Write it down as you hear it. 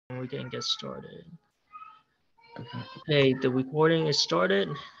We can get started. Okay. Hey, the recording is started.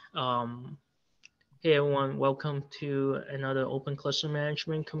 Um, hey everyone, welcome to another Open Cluster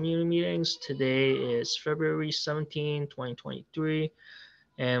Management Community Meetings. Today is February 17, 2023,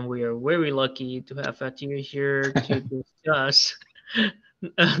 and we are very lucky to have Fatih here to discuss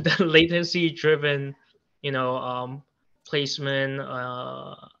the latency-driven, you know, placement,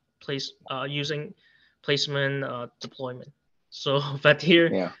 using placement deployment. So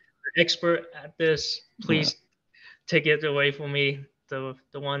Fatih, Yeah. expert at this, Yeah. please take it away from me, the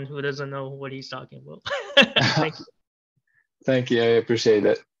one who doesn't know what he's talking about. Thank you. Thank you. I appreciate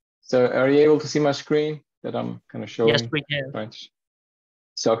it. So, are you able to see my screen that I'm kind of Yes, showing? we can. Right.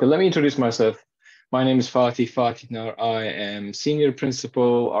 So, okay, let me introduce myself. My name is Fatih Nar. I am Senior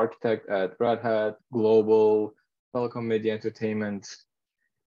Principal Architect at Red Hat Global Telecom Media Entertainment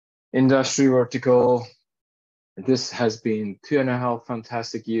Industry Vertical. This has been 2.5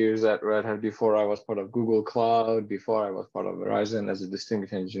 fantastic years at Red Hat. Before I was part of Google Cloud, before I was part of Verizon as a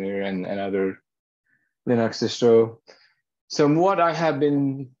distinguished engineer and another Linux distro. So what I have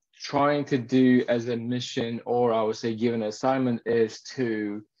been trying to do as a mission, or I would say given assignment, is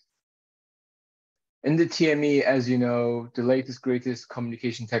to, in the TME, as you know, the latest, greatest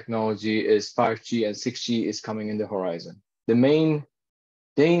communication technology is 5G and 6G is coming in the horizon. The main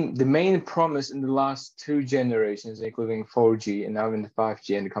promise in the last 2 generations, including 4G and now in the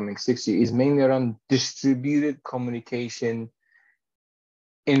 5G and the coming 6G, is mainly around distributed communication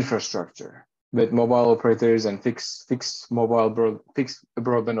infrastructure with mobile operators and fixed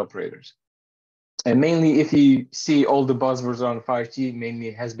broadband operators. And mainly, if you see all the buzzwords around 5G,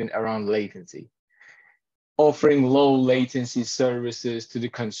 mainly has been around latency, offering low latency services to the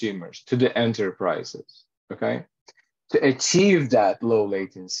consumers, to the enterprises. Okay, to achieve that low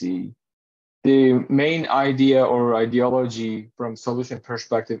latency, the main idea or ideology from solution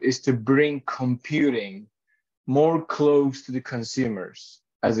perspective is to bring computing more close to the consumers,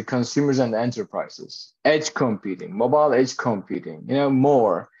 as the consumers and the enterprises. Edge computing, mobile edge computing,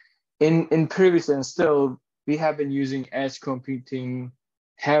 more. In previous, and still, we have been using edge computing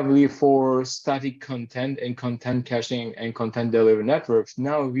heavily for static content and content caching and content delivery networks.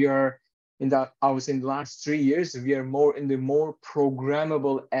 Now we are I was in the last 3 years, we are more in the more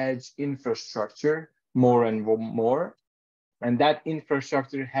programmable edge infrastructure, more and more. And that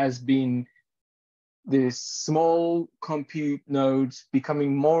infrastructure has been the small compute nodes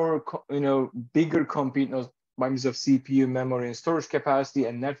becoming more, bigger compute nodes by means of CPU, memory, and storage capacity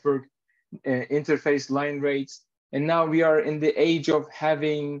and network interface line rates. And now we are in the age of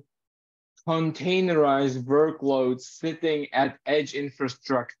having containerized workloads sitting at edge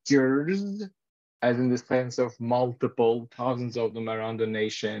infrastructures, as in the sense of multiple thousands of them around the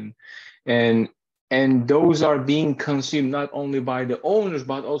nation. And those are being consumed not only by the owners,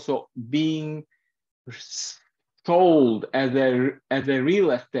 but also being sold as a real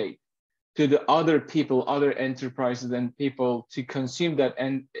estate to the other people, other enterprises and people to consume that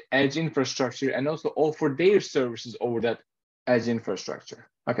and edge infrastructure and also offer their services over that edge infrastructure.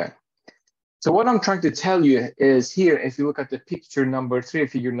 Okay. So what I'm trying to tell you is here, if you look at the figure number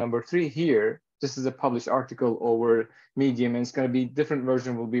 3 here, this is a published article over Medium, and it's going to be different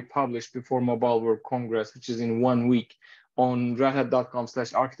version will be published before Mobile World Congress, which is in 1 week on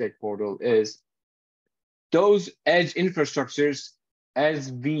redhat.com/architect portal, is those edge infrastructures,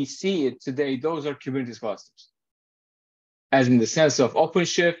 as we see it today, those are Kubernetes clusters. As in the sense of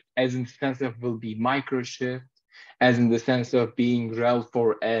OpenShift, as in the sense of will be MicroShift, as in the sense of being RHEL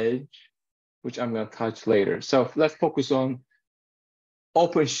for edge, which I'm going to touch later. So let's focus on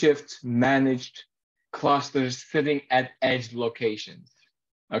OpenShift managed clusters sitting at edge locations.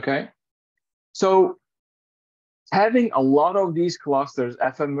 Okay. So having a lot of these clusters,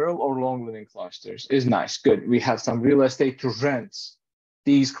 ephemeral or long-living clusters, is nice. Good. We have some real estate to rent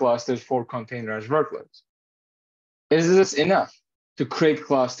these clusters for containerized workloads. Is this enough to create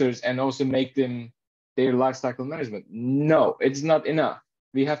clusters and also make them their lifecycle management? No, it's not enough.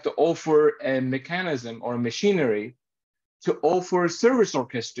 We have to offer a mechanism or machinery to offer service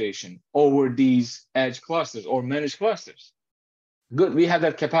orchestration over these edge clusters or managed clusters. Good, we have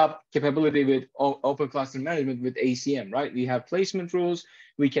that capability with open cluster management with ACM, right? We have placement rules.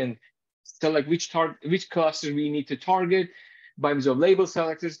 We can select which cluster we need to target by means of label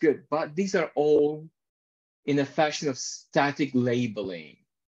selectors. Good, but these are all in a fashion of static labeling.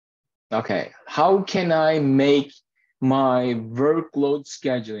 Okay, how can I make my workload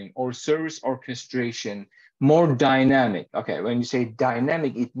scheduling or service orchestration more dynamic? Okay, when you say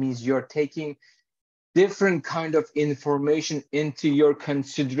dynamic, it means you're taking different kind of information into your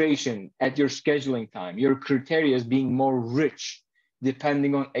consideration at your scheduling time. Your criteria is being more rich.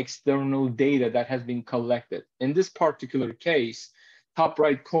 depending on external data that has been collected. In this particular case, top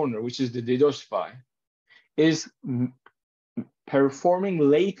right corner, which is the Didosify, is performing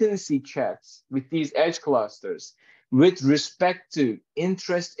latency checks with these edge clusters with respect to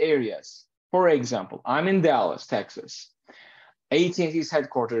interest areas. For example, I'm in Dallas, Texas. AT&T's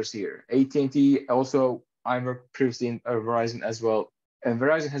headquarters here. AT&T also, I worked previously in Verizon as well. And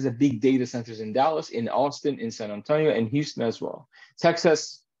Verizon has a big data centers in Dallas, in Austin, in San Antonio, and Houston as well.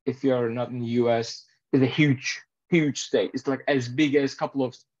 Texas, if you're not in the US, is a huge, huge state. It's like as big as a couple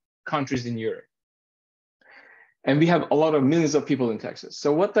of countries in Europe. And we have a lot of millions of people in Texas.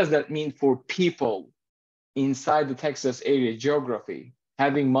 So what does that mean for people inside the Texas area geography,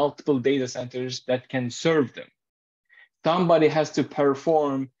 having multiple data centers that can serve them? Somebody has to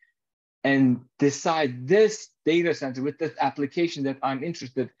perform and decide this data center with this application that I'm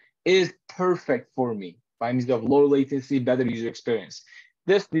interested is perfect for me by means of low latency, better user experience.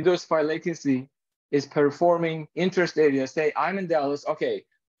 This Didosify latency is performing interest areas. Say I'm in Dallas, okay,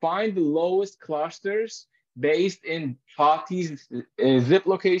 find the lowest clusters based in Fatih's zip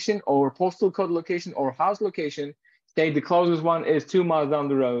location or postal code location or house location. Say the closest one is 2 miles down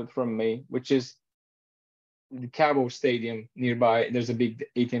the road from me, which is the Cabo Stadium nearby. There's a big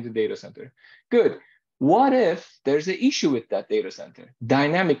AT&T data center. Good. What if there's an issue with that data center?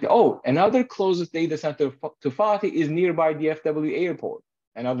 Dynamically, oh, another closest data center to Fatih is nearby DFW airport,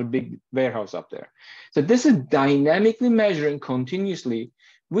 another big warehouse up there. So this is dynamically measuring continuously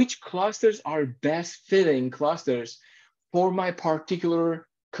which clusters are best fitting clusters for my particular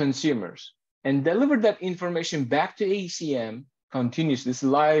consumers and deliver that information back to ACM continuously. This is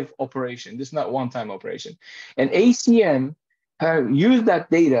live operation. This is not one-time operation. And ACM use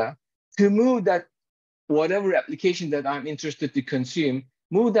that data to move that whatever application that I'm interested to consume,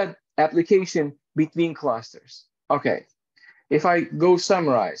 move that application between clusters. Okay, if I go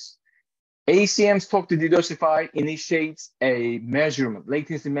summarize, ACM's talk to Didosify initiates a measurement,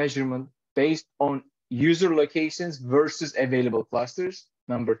 latency measurement based on user locations versus available clusters,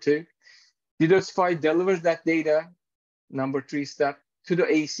 number 2. Didosify delivers that data, number 3 step, to the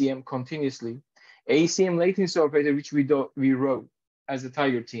ACM continuously. ACM latency operator, which we wrote as a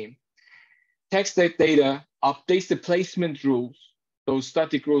Tiger team, takes that data, updates the placement rules, those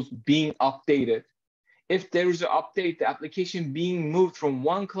static rules being updated. If there is an update, the application being moved from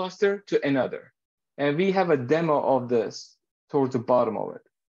one cluster to another. And we have a demo of this towards the bottom of it.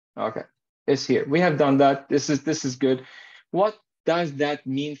 Okay, it's here. We have done that. This is good. What does that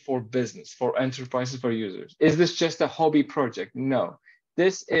mean for business, for enterprises, for users? Is this just a hobby project? No.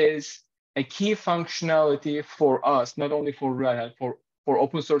 This is a key functionality for us, not only for Red Hat, for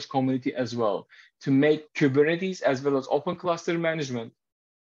open source community as well, to make Kubernetes as well as open cluster management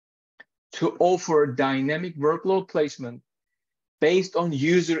to offer dynamic workload placement based on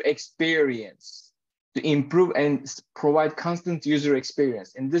user experience to improve and provide constant user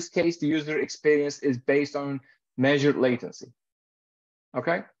experience. In this case, the user experience is based on measured latency.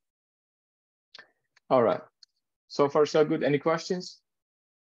 Okay? All right. So far, so good. Any questions?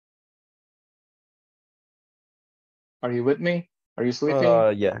 Are you with me? Are you sleeping?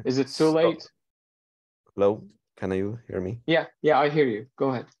 Yeah. Is it too late? Hello, can you hear me? Yeah, I hear you.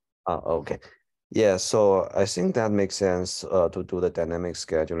 Go ahead. Okay. Yeah, so I think that makes sense to do the dynamic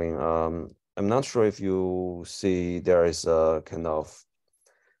scheduling. I'm not sure if you see there is a kind of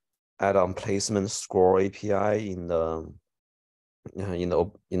add-on placement score API in the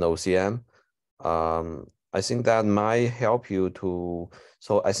OCM. I think that might help you to.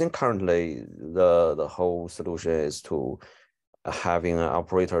 So I think currently the whole solution is to having an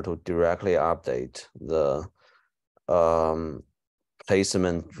operator to directly update the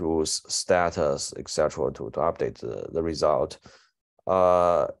placement rules, status, etc., to update the result.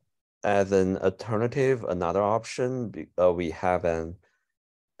 As an alternative, another option, we have an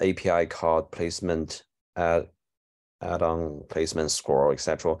API called placement add-on placement score,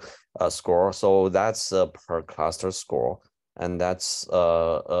 etc. Score. So that's a per cluster score, and that's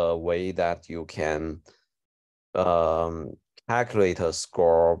a way that you can calculate a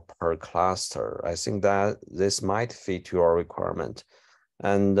score per cluster. I think that this might fit your requirement.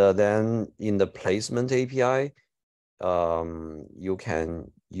 And then in the placement API, you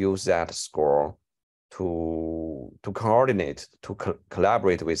can use that score to coordinate, to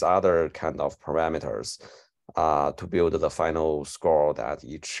collaborate with other kind of parameters to build the final score that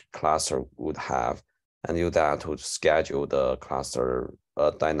each cluster would have, and use that to schedule the cluster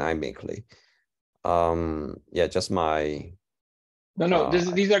dynamically. Yeah, just my. No,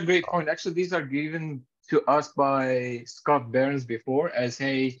 these are great points. Actually, these are given to us by Scott Burns before as,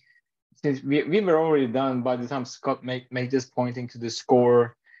 hey, since we were already done by the time Scott made this pointing to the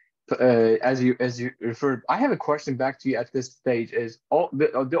score, as you referred, I have a question back to you at this stage. Is all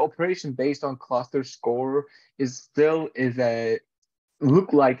the operation based on cluster score is a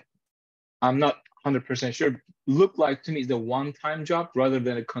look like, I'm not 100% sure, look like to me is a one-time job rather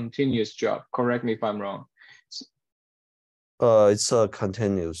than a continuous job. Correct me if I'm wrong. It's a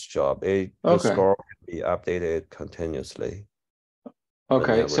continuous job. The Okay. score can be updated continuously.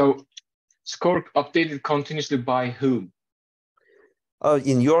 Okay. Whenever. So score updated continuously by whom?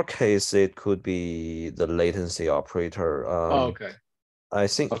 In your case, it could be the latency operator. Okay. I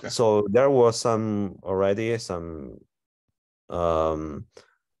think Okay. so. There was some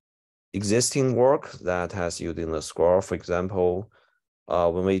existing work that has using the score. For example,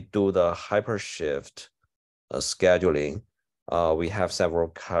 when we do the hypershift scheduling, we have several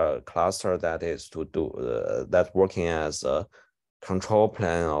cluster that is to do that working as a control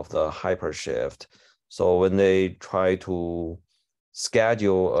plane of the hypershift. So when they try to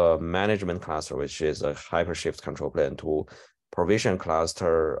schedule a management cluster, which is a hypershift control plane, to provision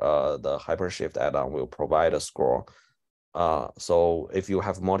cluster, the hypershift add-on will provide a score. So if you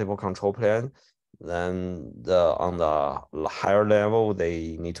have multiple control plane, then on the higher level,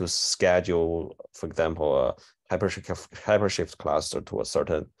 they need to schedule, for example, a hypershift cluster to a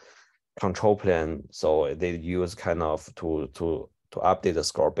certain control plane. So they use kind of to update the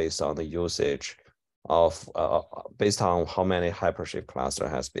score based on the usage of based on how many hypershift cluster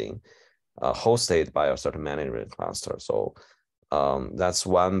has been hosted by a certain management cluster. So that's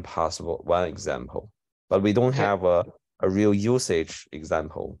one example, but we don't have a real usage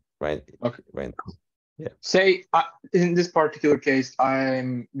example, right? Okay. Right now. Yeah. Say in this particular case,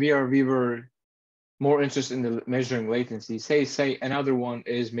 we were more interested in the measuring latency. Say another one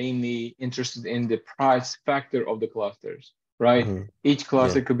is mainly interested in the price factor of the clusters, right? Mm-hmm. Each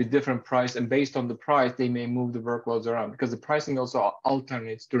cluster could be different price, and based on the price, they may move the workloads around because the pricing also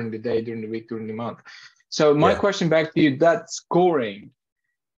alternates during the day, during the week, during the month. So my question back to you, that scoring,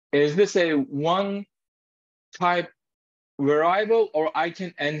 is this a one type variable, or I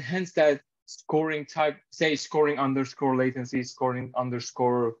can enhance that scoring type, say scoring underscore latency, scoring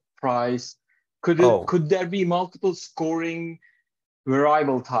underscore price? Could there be multiple scoring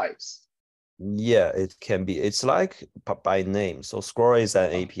variable types? Yeah, it can be. It's like by name. So score is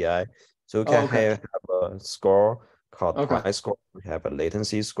an API. So you can have a score called price score. We have a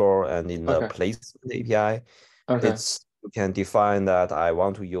latency score, and in the placement API, you can define that I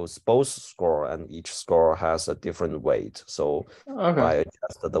want to use both score, and each score has a different weight. So by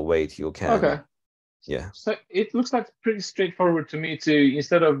adjusting the weight, you can. Yeah. So it looks like pretty straightforward to me. To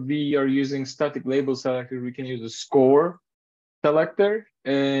instead of we are using static label selector, we can use a score selector,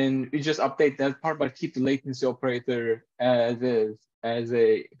 and we just update that part, but keep the latency operator as a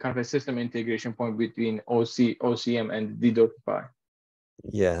kind of a system integration point between OCM and DDoSify.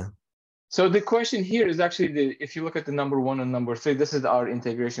 Yeah. So the question here is actually if you look at the number 1 and number 3, this is our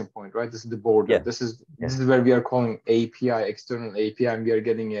integration point, right? This is the border. Yeah. This is where we are calling API, external API, and we are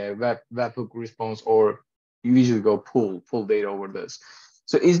getting a webhook response, or you usually go pull data over this.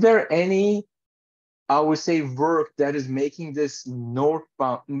 So is there any, I would say, work that is making this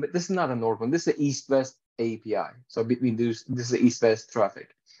northbound? This is not a northbound. This is an east-west API. So between this is east-west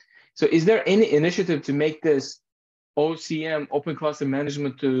traffic. So is there any initiative to make this OCM, Open Cluster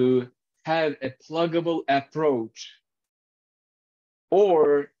Management, to have a pluggable approach?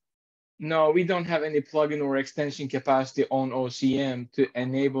 Or no, we don't have any plugin or extension capacity on OCM to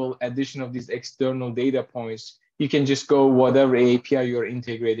enable addition of these external data points. You can just go whatever API you're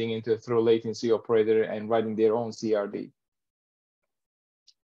integrating into through latency operator and writing their own CRD.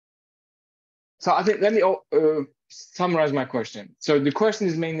 So I think, let me summarize my question. So the question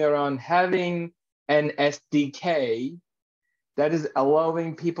is mainly around having an SDK that is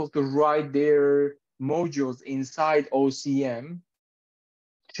allowing people to write their modules inside OCM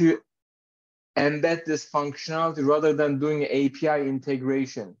to embed this functionality rather than doing API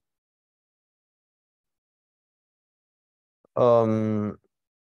integration. So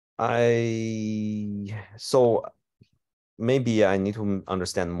maybe I need to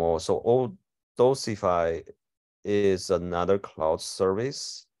understand more. So DDoSify is another cloud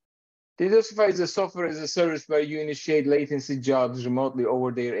service. DDoSify is a software as a service where you initiate latency jobs remotely over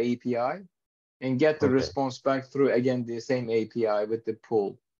their API and get the response back through, again, the same API with the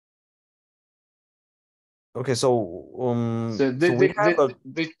pull. Okay, so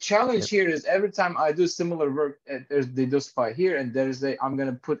the challenge here is every time I do similar work, there's the DDoSify here, and I'm going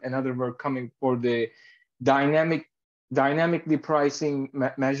to put another work coming for the dynamically pricing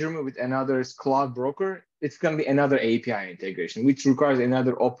measurement with another cloud broker. it's going to be another API integration, which requires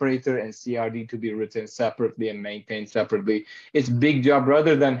another operator and CRD to be written separately and maintained separately. It's a big job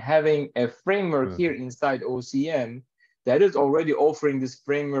rather than having a framework here inside OCM that is already offering this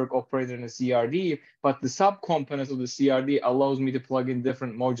framework operator and a CRD, but the subcomponents of the CRD allows me to plug in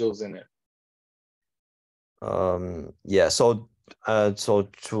different modules in it. Yeah, so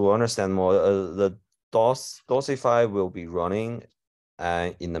to understand more, the Dosify will be running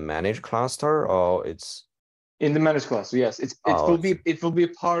in the managed cluster, or it's in the managed cluster? Yes, it Oh, will be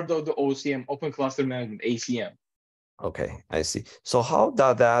part of the OCM, Open Cluster Management, ACM. Okay, I see. So how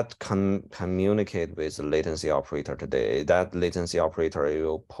does that communicate with the latency operator today? That latency operator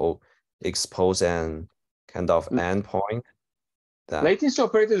will expose an kind of endpoint that Latency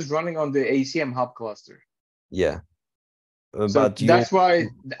operator is running on the ACM hub cluster. Yeah. So but that's why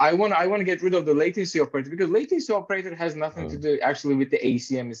I want to get rid of the latency operator, because latency operator has nothing to do actually with the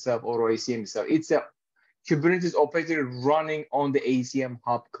ACM itself or ACM itself. It's a Kubernetes operator running on the ACM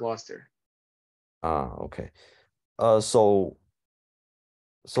hub cluster. Okay. So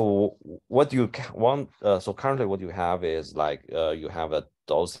what you want, so currently what you have is like you have a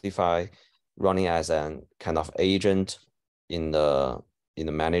Dosify running as an kind of agent in the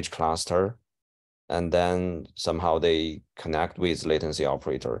managed cluster, and then somehow they connect with latency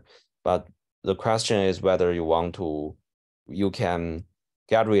operator. But the question is whether you can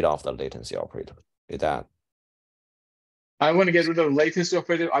get rid of the latency operator. Is that? I want to get rid of latency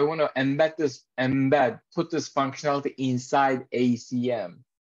operator. I want to put this functionality inside ACM.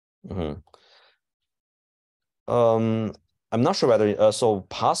 I'm not sure whether so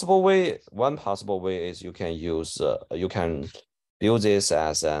one possible way is you can build this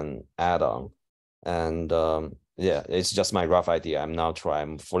as an add-on, and yeah, it's just my rough idea. I'm not sure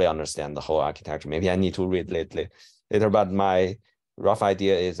I'm fully understand the whole architecture. Maybe I need to read later, but my rough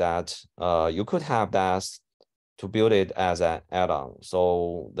idea is that you could have that to build it as an add-on,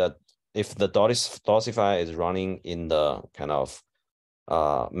 so that if the Dosify is running in the kind of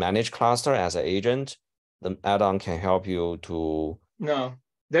managed cluster as an agent, the add-on can help you to. No,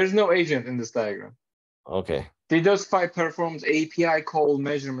 there's no agent in this diagram. Okay. DDoSify performs API call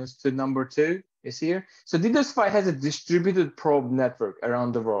measurements to number 2 is here. So DDoSify has a distributed probe network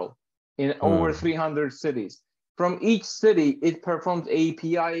around the world in over 300 cities. From each city, it performs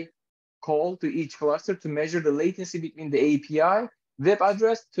API call to each cluster to measure the latency between the API web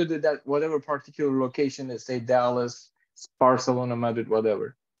address to that whatever particular location is, say Dallas, Barcelona, Madrid,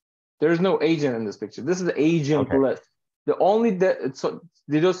 whatever. There's no agent in this picture. This is agentless. The only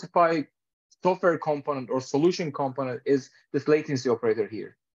DDoSify software component or solution component is this latency operator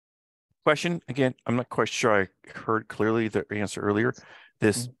here. Question again, I'm not quite sure I heard clearly the answer earlier.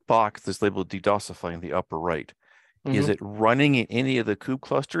 This box that's labeled DDoSify in the upper right, is it running in any of the kube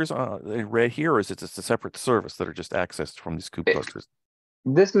clusters in red here, or is it just a separate service that are just accessed from these kube clusters?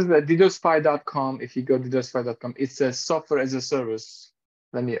 This is the DDoSify.com. If you go to DDoSify.com, it's a software as a service.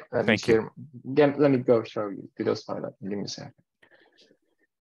 Let me share. Let me go show you DDoSify.com. Give me a second.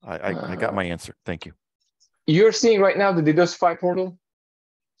 I got my answer. Thank you. You're seeing right now the DDoSify portal?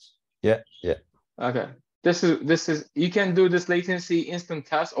 Yeah. Okay. This is you can do this latency instant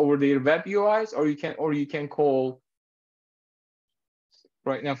test over their web UIs, or you can call.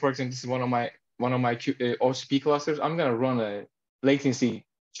 Right now, for example, this is one of my OCP clusters. I'm gonna run a latency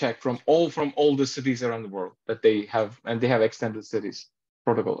check from all the cities around the world that they have, and they have extended cities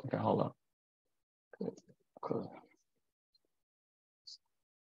protocol. Okay, hold on.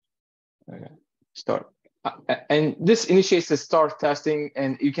 Okay, start. And this initiates the start testing,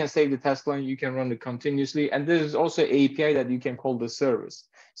 and you can save the test line. You can run it continuously, and this is also an API that you can call the service.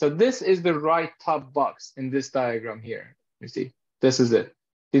 So this is the right top box in this diagram here. You see, this is it.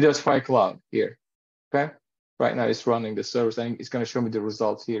 DDoSify Cloud here. Okay, right now it's running the service, and it's going to show me the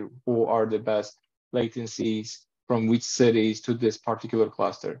results here. Who are the best latencies from which cities to this particular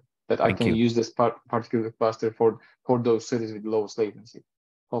cluster that I can use this particular cluster for those cities with lowest latency.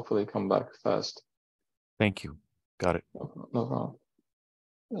 Hopefully, come back fast. Thank you. Got it. No problem.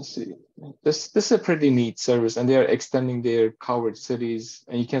 Let's see. This is a pretty neat service, and they are extending their covered cities,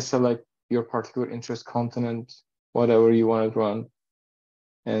 and you can select your particular interest continent, whatever you want to run.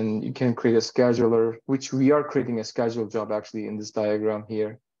 And you can create a scheduler, which we are creating a schedule job actually in this diagram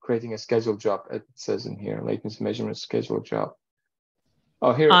here, creating a schedule job. It says in here, latency measurement schedule job.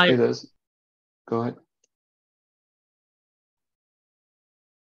 Oh, here it is. Go ahead.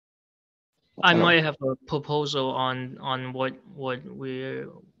 I might have a proposal on what we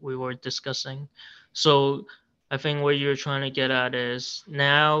were discussing. So I think what you're trying to get at is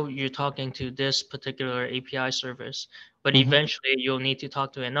now you're talking to this particular API service. but eventually you'll need to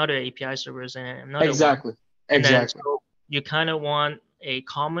talk to another API servers and another exactly. one. And then Exactly. so you kind of want a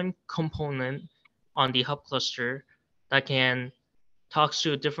common component on the hub cluster that can talk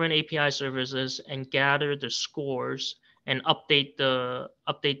to different API services and gather the scores and update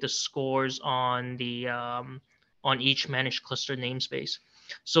the scores on the on each managed cluster namespace.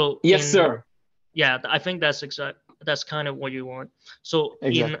 So Yes, sir. yeah, I think that's kind of what you want. So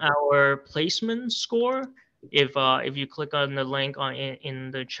in Exactly. our placement score, if you click on the link on in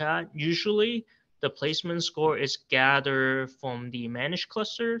the chat, usually the placement score is gathered from the managed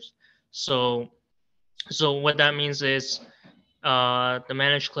clusters. So what that means is the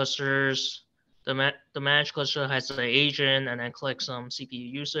managed clusters, the managed cluster has an agent and then click some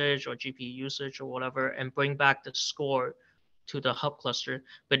CPU usage or GPU usage or whatever and bring back the score to the hub cluster.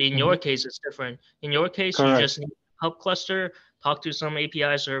 But in your case, it's different. In your case, you Correct. just need hub cluster, talk to some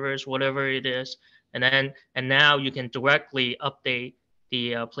API servers, whatever it is, and now you can directly update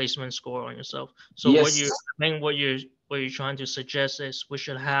the placement score on yourself. So Yes. I think what you're trying to suggest is we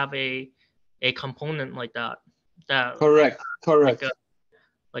should have a component like that Correct. Correct.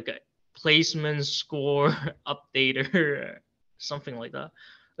 like a placement score updater, something like that.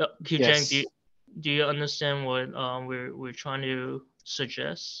 Q-Chang, Yes. do you understand what we're trying to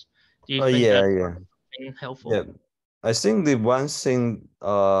suggest? Do you think Yeah, that's helpful? yeah. I think the one thing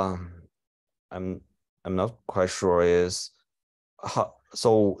I'm not quite sure is how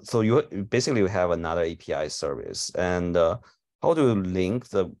so you basically have another API service, and how do you link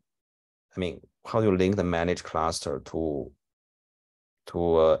how do you link the managed cluster to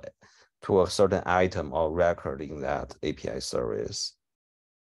a certain item or record in that API service?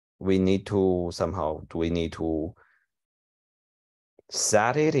 We need to somehow, do we need to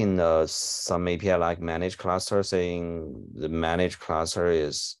set it in some API like managed cluster, saying the managed cluster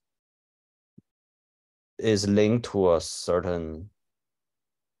is linked to a certain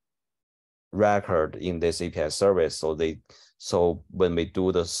record in this API service, so when we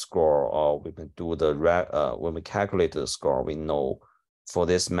do the score or we do the when we calculate the score, we know for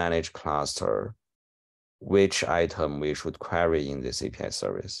this managed cluster which item we should query in this API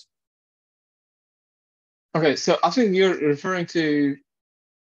service. Okay, so I think you're referring to,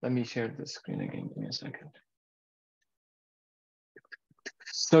 let me share the screen again, give me a second.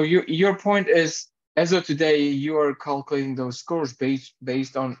 So your point is, as of today, you are calculating those scores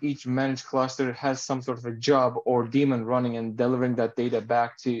based on each managed cluster has some sort of a job or daemon running and delivering that data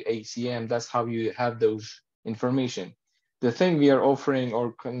back to ACM. That's how you have those information. The thing we are offering,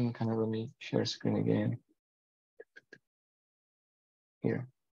 or kind of, let me share screen again. Here.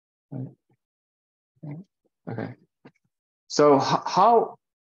 Okay. So how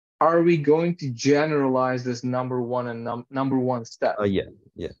are we going to generalize this number one and number one step? Yeah.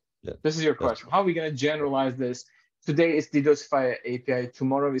 This is your question. How are we going to generalize this? Today it's DDoSify API.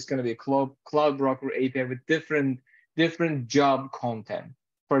 Tomorrow it's going to be a cloud broker API with different job content.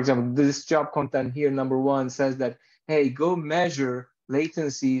 For example, this job content here, number one, says that, hey, go measure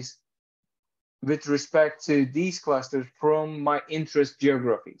latencies with respect to these clusters from my interest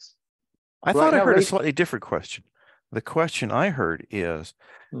geographies. I thought I heard a slightly different question. The question I heard is,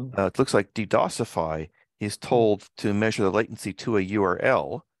 it looks like DDoSify is told to measure the latency to a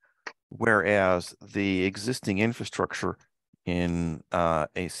URL, whereas the existing infrastructure in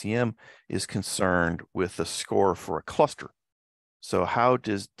ACM is concerned with the score for a cluster. So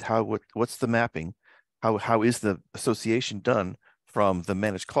what's the mapping? How is the association done from the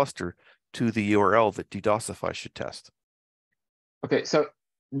managed cluster to the URL that DDoSify should test? Okay, so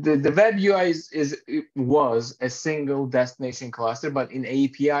the web UI was a single destination cluster, but in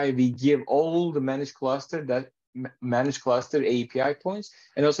API we give all the managed cluster API points,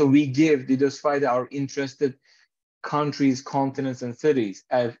 and also we give DDoSify our interested countries, continents, and cities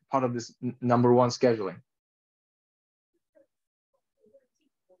as part of this number one scheduling.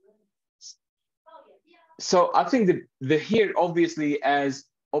 So I think the here obviously as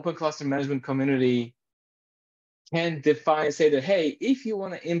open cluster management community can define, say that, hey, if you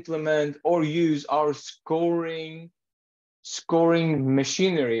want to implement or use our scoring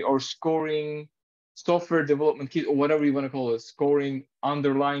machinery or scoring software development kit or whatever you want to call it, scoring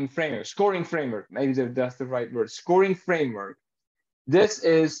framework, maybe that's the right word, scoring framework. This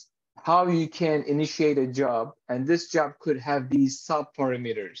is how you can initiate a job, and this job could have these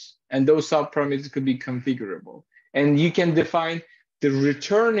sub-parameters, and those sub-parameters could be configurable. And you can define the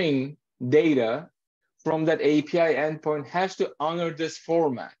returning data from that API endpoint has to honor this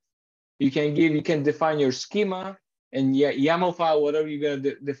format. You can define your schema and YAML file, whatever you're going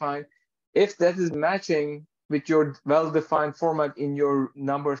to define. If that is matching with your well-defined format in your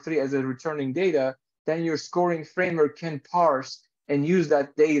number 3 as a returning data, then your scoring framework can parse and use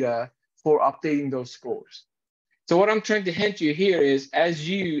that data for updating those scores. So what I'm trying to hint you here is, as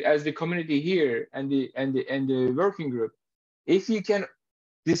the community here and the working group, if you can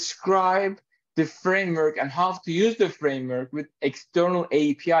describe the framework and how to use the framework with external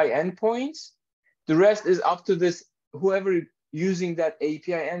API endpoints, the rest is up to this whoever using that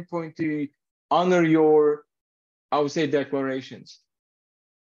API endpoint to honor your, I would say, declarations.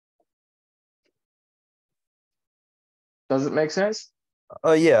 Does it make sense?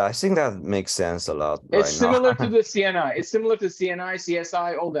 Yeah, I think that makes sense a lot right now. It's similar to the CNI. It's similar to CNI,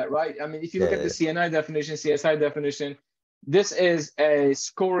 CSI, all that, right? I mean, if you look at the CNI definition, CSI definition, this is a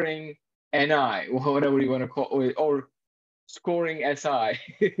scoring NI, whatever you want to call it, or scoring SI.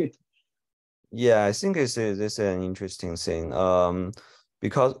 Yeah, I think this is an interesting thing.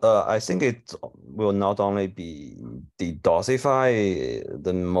 Because I think it will not only be DDoSify.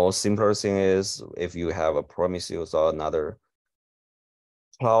 The most simpler thing is if you have a Prometheus or another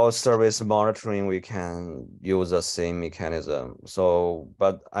cloud service monitoring, we can use the same mechanism. So,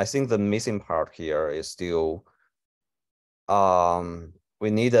 but I think the missing part here is still, we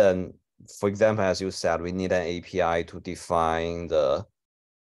need for example, as you said, we need an API to define the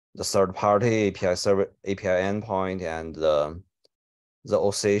third-party API server, API endpoint, and the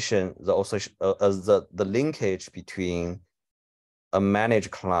linkage between a managed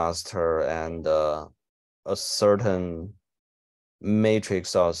cluster and a certain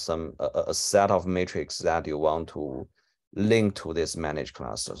matrix or a set of matrix that you want to link to this managed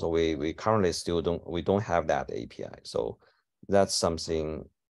cluster. So we currently still don't have that API. So that's something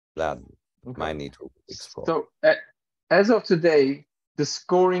that might need to explore. So as of today, the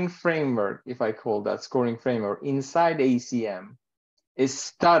scoring framework, if I call that scoring framework inside ACM, is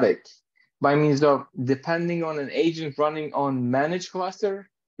static by means of depending on an agent running on managed cluster,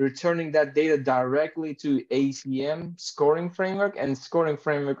 returning that data directly to ACM scoring framework, and scoring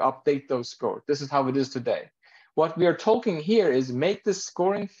framework update those scores. This is how it is today. What we are talking here is make the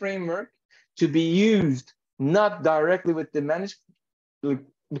scoring framework to be used not directly with the managed,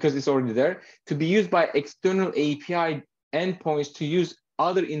 because it's already there, to be used by external API endpoints to use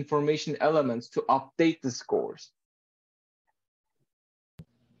other information elements to update the scores.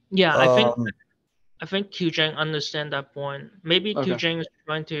 Yeah, I think Qjang understand that point. Maybe Okay. Qjang is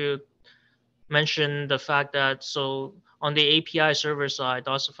trying to mention the fact that so on the API server side,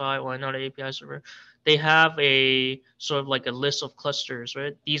 DOSify or another API server, they have a sort of like a list of clusters,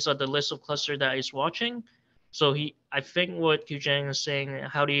 right? These are the list of clusters that he's watching. So I think what Qjang is saying,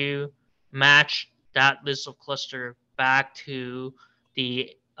 how do you match that list of cluster back to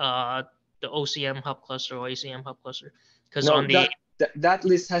the OCM hub cluster or ACM hub cluster? Because No, on the that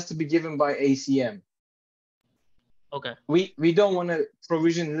list has to be given by ACM. okay, we don't want to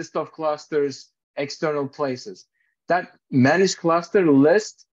provision list of clusters external places. That managed cluster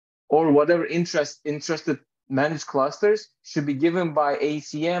list or whatever interested managed clusters should be given by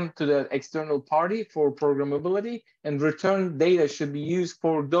ACM to the external party for programmability, and return data should be used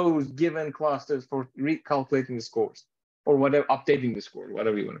for those given clusters for recalculating the scores or whatever, updating the score,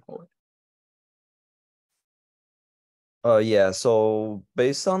 whatever you want to call it. Yeah, so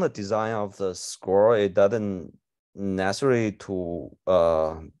based on the design of the score, it doesn't necessarily to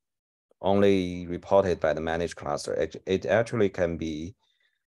only reported by the managed cluster. It actually can be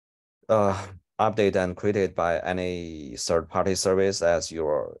updated and created by any third-party service. As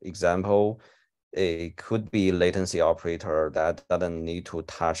your example, it could be latency operator that doesn't need to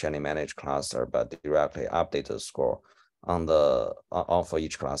touch any managed cluster, but directly update the score on the for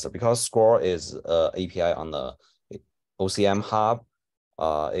each cluster, because score is API on the OCM hub.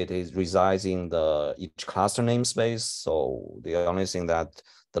 It is resides in the each cluster namespace. So the only thing that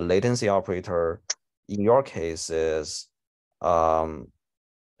the latency operator in your case is,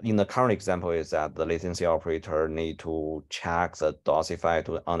 in the current example, is that the latency operator need to check the DOSify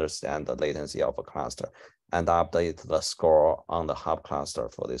to understand the latency of a cluster and update the score on the hub cluster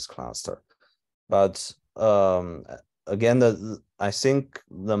for this cluster. But again, I think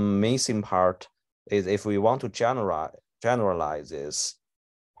the missing part is if we want to generalize this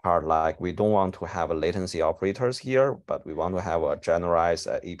part, like we don't want to have a latency operators here, but we want to have a generalized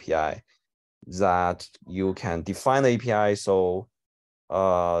API that you can define the API. So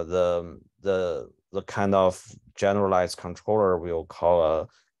the kind of generalized controller will call a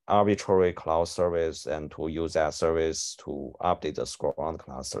arbitrary cloud service and to use that service to update the score on the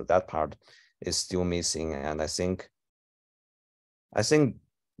cluster. That part is still missing, and I think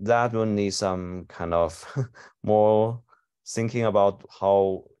that will need some kind of more thinking about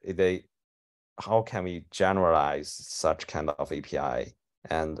how can we generalize such kind of API,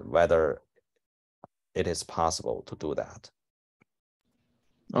 and whether it is possible to do that.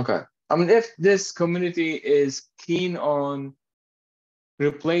 Okay. I mean, if this community is keen on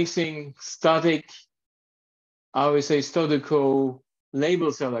replacing static, I would say statical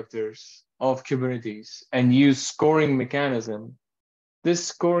label selectors of Kubernetes and use scoring mechanism, this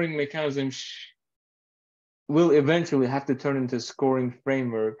scoring mechanism will eventually have to turn into a scoring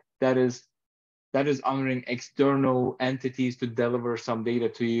framework that is honoring external entities to deliver some data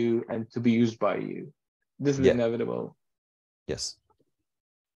to you and to be used by you. This is inevitable. Yes.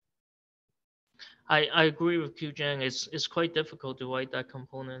 I agree with QGen. It's quite difficult to write that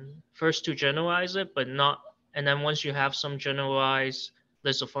component. First to generalize it, but not, and then once you have some generalized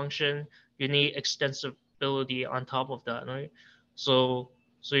list of function, you need extensibility on top of that, right? So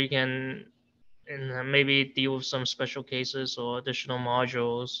you can and maybe deal with some special cases or additional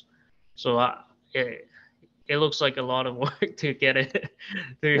modules. So it looks like a lot of work to get it.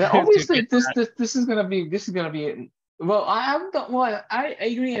 Yeah, To obviously, get this is gonna be. Well, I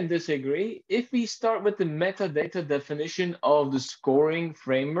agree and disagree. If we start with the metadata definition of the scoring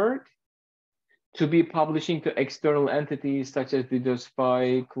framework to be publishing to external entities such as the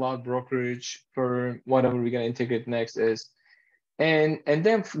DDoSify, cloud brokerage, for whatever we're gonna integrate next is, and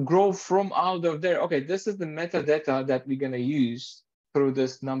then grow from out of there. Okay, this is the metadata that we're gonna use through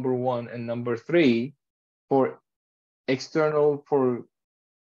this number 1 and number 3 for external. For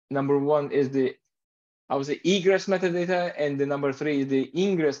number 1 is the, I would say, egress metadata, and the number 3 is the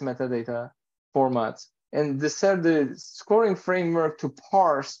ingress metadata formats. And the scoring framework to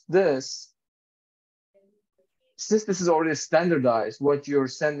parse this, since this is already standardized, what you're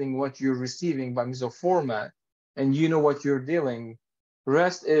sending, what you're receiving by means of format, and you know what you're dealing,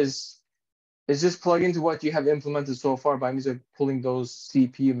 rest is just plug into what you have implemented so far by means of pulling those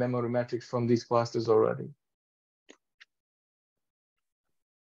CPU memory metrics from these clusters already.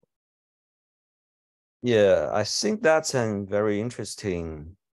 Yeah, I think that's a very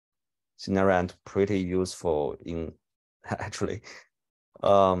interesting scenario and pretty useful in actually.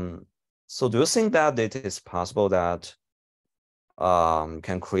 So do you think that it is possible that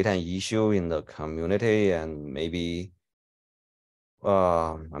can create an issue in the community, and maybe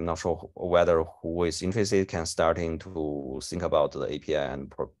I'm not sure whether who is interested can starting to think about the API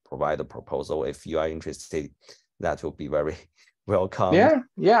and provide a proposal. If you are interested, that will be very welcome.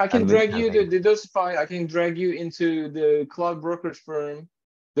 Yeah, I can drag you to DDoSify. I can drag you into the cloud brokerage firm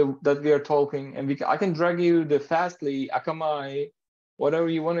that we are talking, and I can drag you the Fastly, Akamai, whatever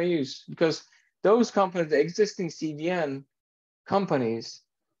you want to use, because those companies, the existing CDN companies,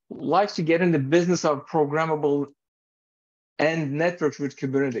 like to get in the business of programmable end networks with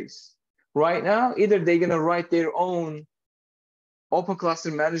Kubernetes. Right now, either they're gonna write their own open cluster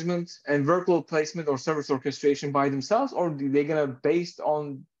management and workload placement or service orchestration by themselves, or they're gonna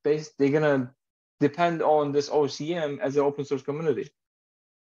they're gonna depend on this OCM as an open source community.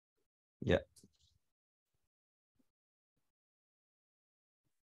 Yeah.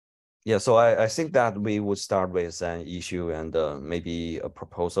 Yeah, so I think that we would start with an issue and maybe a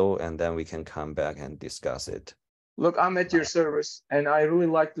proposal, and then we can come back and discuss it. Look, I'm at your service, and I really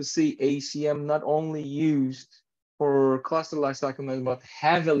like to see ACM not only used for cluster lifecycle management, but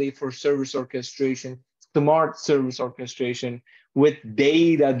heavily for service orchestration, smart service orchestration with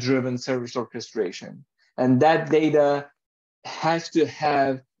data-driven service orchestration. And that data has to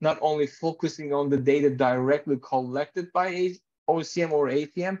have not only focusing on the data directly collected by OCM or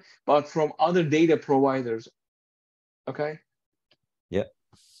APM, but from other data providers. Okay? Yeah.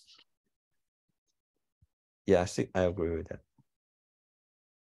 Yeah, I agree with that.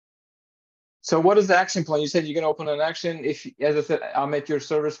 So what is the action plan? You said you're going to open an action. If, as I said, I'm at your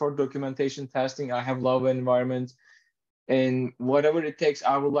service for documentation testing. I have Lava environment, and whatever it takes,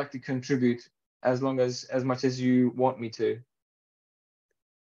 I would like to contribute as much as you want me to.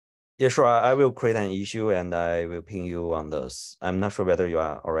 Yeah, sure. I will create an issue and I will ping you on this. I'm not sure whether you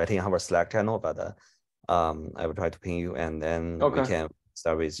are already in our Slack channel, but I will try to ping you, and then we can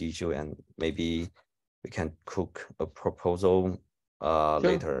start with the issue, and maybe we can cook a proposal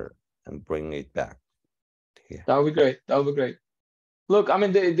later and bring it back here. That would be great. That would be great. Look, I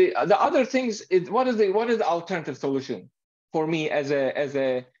mean, the other things is what is the alternative solution for me as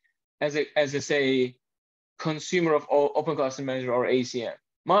a say consumer of Open Cluster Manager or ACM?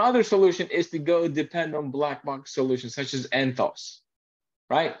 My other solution is to go depend on black box solutions such as Anthos,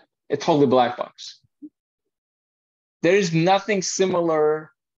 right? It's totally black box. There is nothing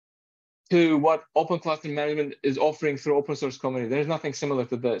similar to what Open Cluster Management is offering through open source community. There's nothing similar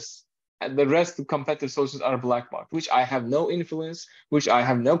to this. And the rest of competitive solutions are black box, which I have no influence, which I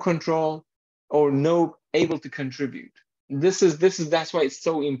have no control, or no able to contribute. That's why it's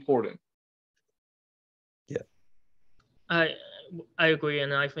so important. I I agree,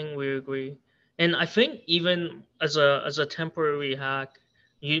 and I think we agree. And I think even as a temporary hack,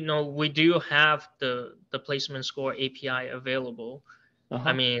 we do have the placement score API available.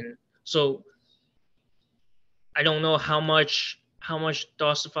 I mean, so I don't know how much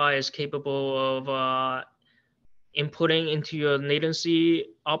Dosify is capable of inputting into your latency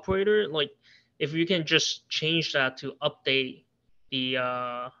operator. Like, if you can just change that to update the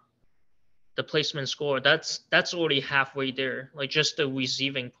uh, the placement score, that's already halfway there. Like, just the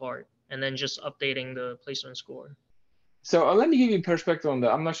receiving part, and then just updating the placement score. So let me give you perspective on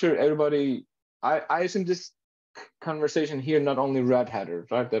that. I'm not sure everybody. I assume this conversation here not only Red Hatters,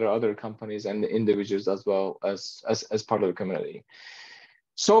 right? There are other companies and individuals as well as part of the community.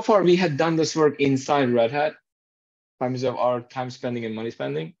 So far, we had done this work inside Red Hat, by means of our time spending and money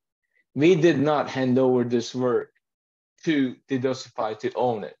spending. We did not hand over this work to Didosify to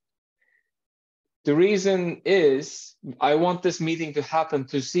own it. The reason is I want this meeting to happen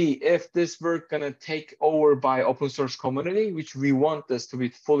to see if this work gonna take over by open source community, which we want this to be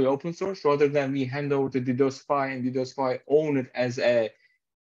fully open source, rather than we hand over to Didosify and Didosify own it as I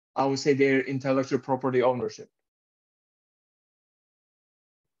would say their intellectual property ownership.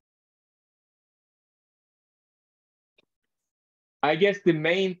 I guess the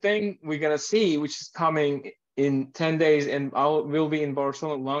main thing we're gonna see, which is coming in 10 days, and we'll be in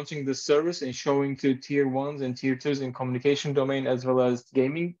Barcelona launching this service and showing to tier ones and tier twos in communication domain as well as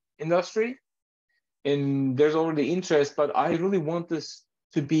gaming industry. And there's already interest, but I really want this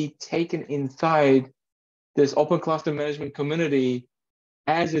to be taken inside this open cluster management community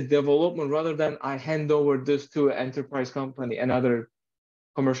as a development rather than I hand over this to an enterprise company, another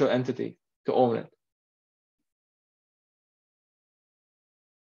commercial entity to own it.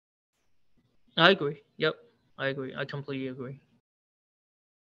 I agree. Yep, I agree. I completely agree.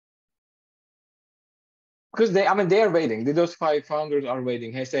 Because they are waiting. Those 5 founders are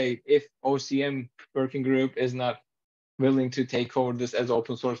waiting. Hey, say if OCM working group is not willing to take over this as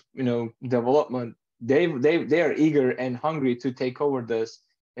open source, development, they are eager and hungry to take over this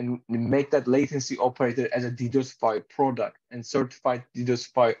and make that latency operator as a Didosify product and certified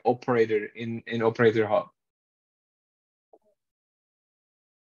Didosify operator in Operator Hub.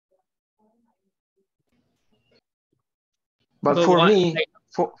 But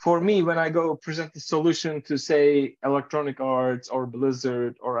for me, when I go present the solution to say Electronic Arts or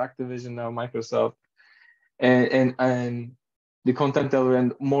Blizzard or Activision now, Microsoft, and the content delivery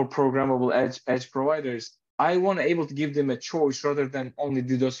and more programmable edge providers, I want to able to give them a choice rather than only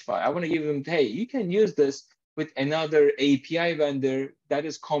Didosify. I want to give them, hey, you can use this with another API vendor that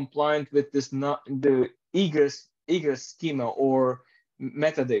is compliant with this the egress schema or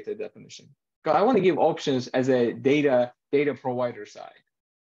metadata definition. I want to give options as a data provider side.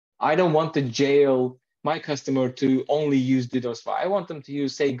 I don't want to jail my customer to only use Didosify. I want them to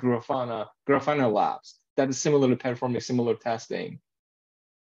use, say, Grafana Labs that is similarly performing similar testing.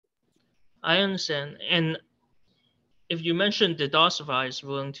 I understand. And if you mentioned Didosify is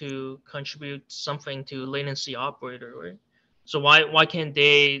willing to contribute something to latency operator, right? So why can't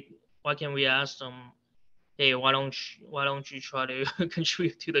we ask them, hey, why don't you try to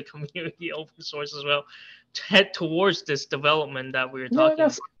contribute to the community open source as well, to head towards this development that we were talking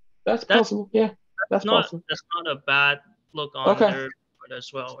about? That's possible. Yeah, that's possible. That's not a bad look on their part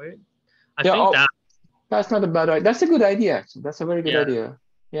as well, right? I yeah, think that's not a bad idea. That's a good idea, actually. That's a very good idea.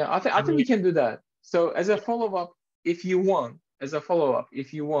 Yeah, I think we can do that. So as a follow-up, if you want,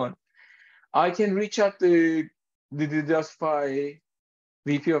 I can reach out to the Didosify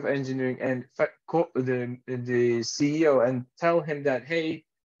VP of Engineering and the CEO and tell him that, hey,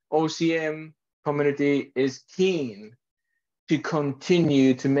 OCM community is keen to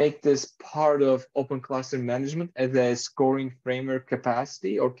continue to make this part of open cluster management as a scoring framework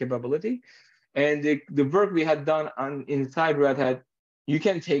capacity or capability. And the work we had done inside Red Hat, you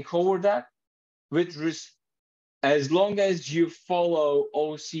can take over that as long as you follow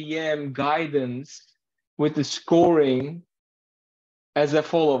OCM guidance with the scoring as a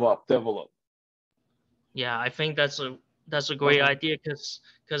follow-up development. Yeah, I think that's a great idea,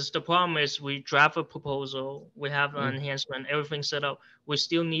 because the problem is we draft a proposal, we have an enhancement, everything set up, we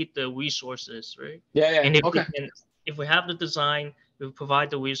still need the resources, right? Yeah. And if we have the design, we provide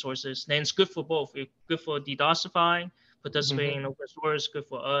the resources, then it's good for both. It's good for Didosify, participating in open source, good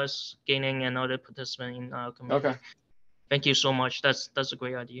for us gaining another participant in our community. Okay. Thank you so much. That's a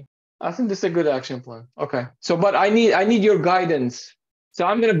great idea. I think this is a good action plan. Okay. So, but I need your guidance. So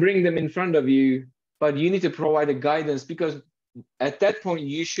I'm gonna bring them in front of you, but you need to provide a guidance, because at that point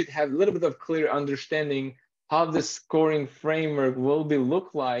you should have a little bit of clear understanding how the scoring framework will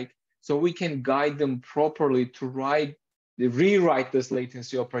look like, so we can guide them properly to write rewrite this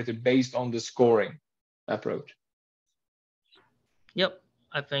latency operator based on the scoring approach. Yep,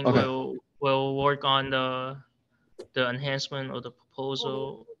 I think Okay. we'll work on the enhancement of the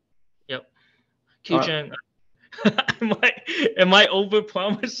proposal. Yep. Q-Chang, am I over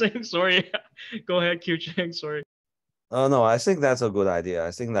promising? Sorry. Go ahead, Q-Chang. Sorry. No, I think that's a good idea.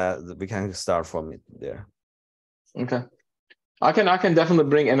 I think that we can start from it there. Okay. I can definitely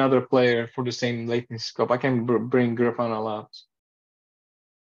bring another player for the same latency scope. I can bring Grafana Labs.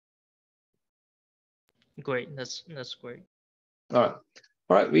 Great. That's great. All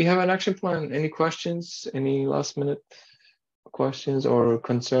right. We have an action plan. Any questions? Any last minute questions or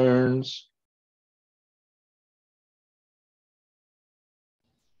concerns?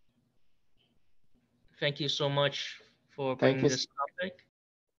 Thank you so much for Thank bringing you. this topic.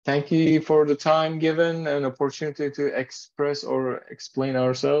 Thank you for the time given and opportunity to express or explain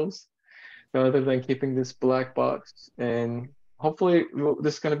ourselves rather than keeping this black box. And hopefully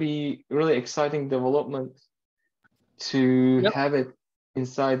this is going to be really exciting development to have it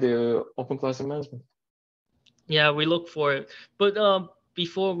inside the open classroom management. Yeah, we look for it. But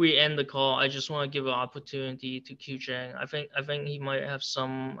before we end the call, I just want to give an opportunity to Q-Chang. I think he might have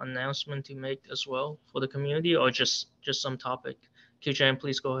some announcement to make as well for the community, or just some topic. Q-Chang,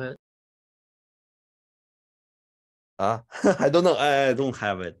 please go ahead. I don't know. I don't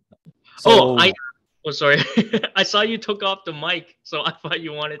have it. So, oh, sorry. I saw you took off the mic, so I thought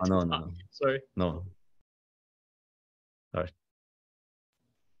you wanted to talk. No. Sorry. No. Sorry.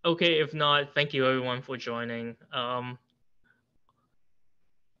 Okay, if not, thank you everyone for joining.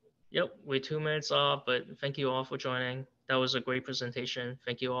 Yep, we're 2 minutes off, but thank you all for joining. That was a great presentation.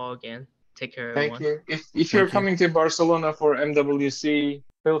 Thank you all again. Take care, everyone. Thank you. If you're coming to Barcelona for MWC,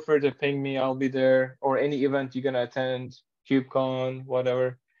 feel free to ping me. I'll be there. Or any event you're gonna attend, KubeCon,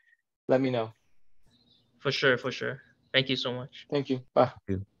 whatever. Let me know. For sure. Thank you so much. Thank you. Bye.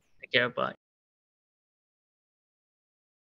 Take care. Bye.